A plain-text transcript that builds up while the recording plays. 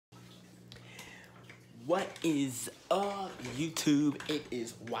What is up, YouTube? It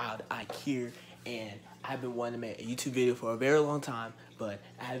is Wild Ike here, and I've been wanting to make a YouTube video for a very long time, but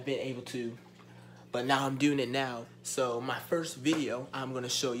I haven't been able to. But now I'm doing it now. So my first video, I'm gonna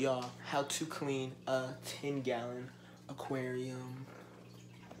show y'all how to clean a 10-gallon aquarium.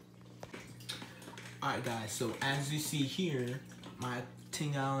 Alright guys, so as you see here, my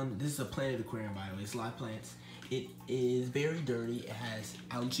 10-gallon, this is a planted aquarium by the way, it's live plants. It is very dirty. It has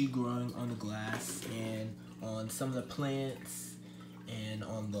algae growing on the glass and on some of the plants and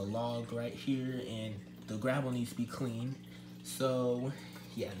on the log right here, and the gravel needs to be cleaned. So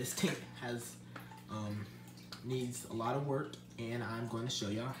yeah, this tank has needs a lot of work, and I'm going to show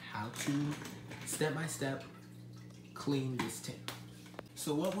y'all how to step by step clean this tank.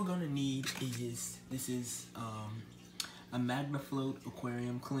 So what we're going to need is this is a MagnaFloat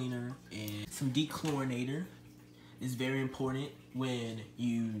aquarium cleaner and some dechlorinator. Is very important when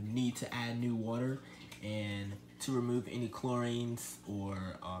you need to add new water and to remove any chlorines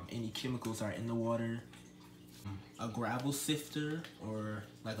or any chemicals are in the water. A gravel sifter or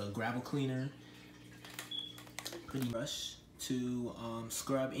like a gravel cleaner, pretty brush to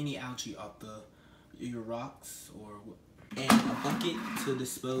scrub any algae off your rocks, and a bucket to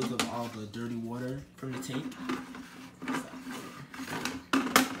dispose of all the dirty water from the tank.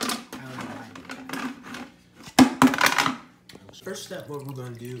 First step, what we're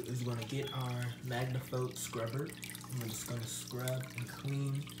going to do is we're going to get our MagnaFloat scrubber. And we're just going to scrub and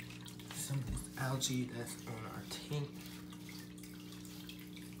clean some of this algae that's on our tank.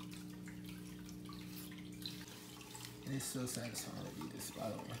 It is so satisfying to do this, by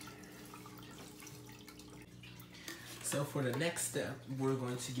the way. So for the next step, we're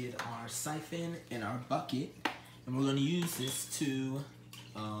going to get our siphon and our bucket, and we're going to use this to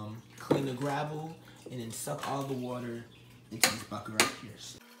clean the gravel and then suck all the water into this bucket right here.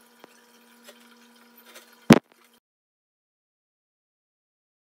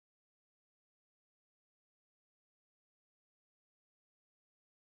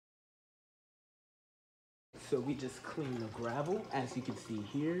 So we just clean the gravel. As you can see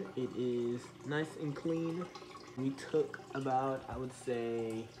here, it is nice and clean. We took about, I would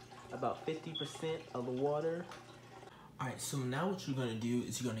say, about 50% of the water. Alright, so now what you're gonna do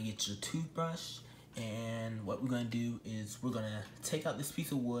is you're gonna get your toothbrush, and what we're gonna do is we're gonna take out this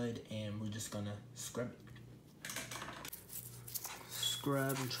piece of wood and we're just gonna scrub it.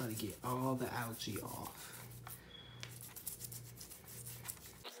 Scrub and try to get all the algae off.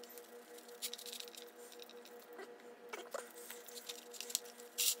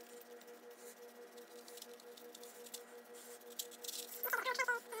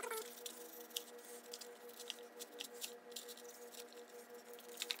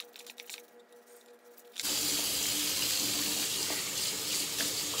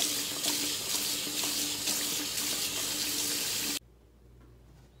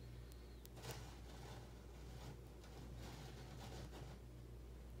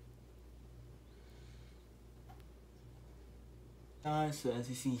 Guys, so as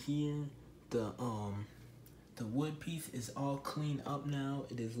you see here, the wood piece is all cleaned up now.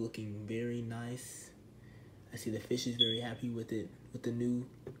 It is looking very nice. I see the fish is very happy with it, with the new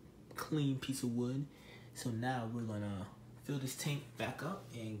clean piece of wood. So now we're gonna fill this tank back up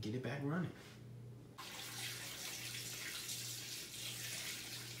and get it back running.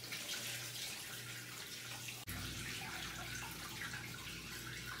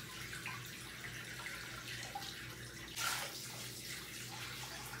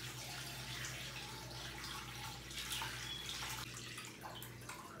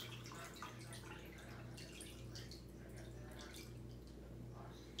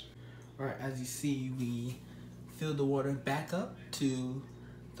 Alright, as you see, we filled the water back up to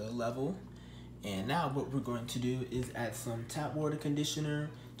the level. And now what we're going to do is add some tap water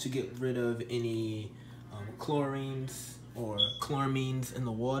conditioner to get rid of any chlorines or chloramines in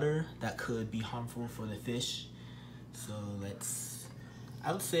the water that could be harmful for the fish. So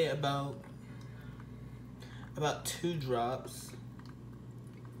I would say about 2 drops.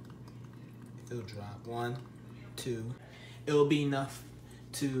 It'll drop 1, 2. It will be enough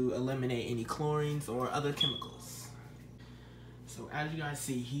to eliminate any chlorines or other chemicals. So as you guys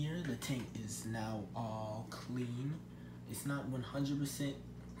see here, the tank is now all clean. It's not 100%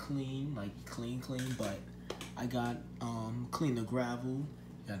 clean, like clean, but I got cleaned the gravel,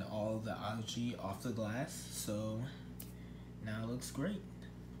 got all the algae off the glass, so now it looks great.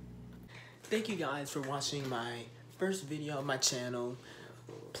 Thank you guys for watching my first video on my channel.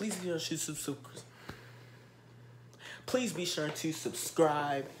 Please be sure to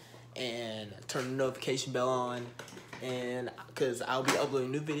subscribe and turn the notification bell on, and because I'll be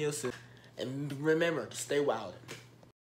uploading new videos soon. And remember to stay wild.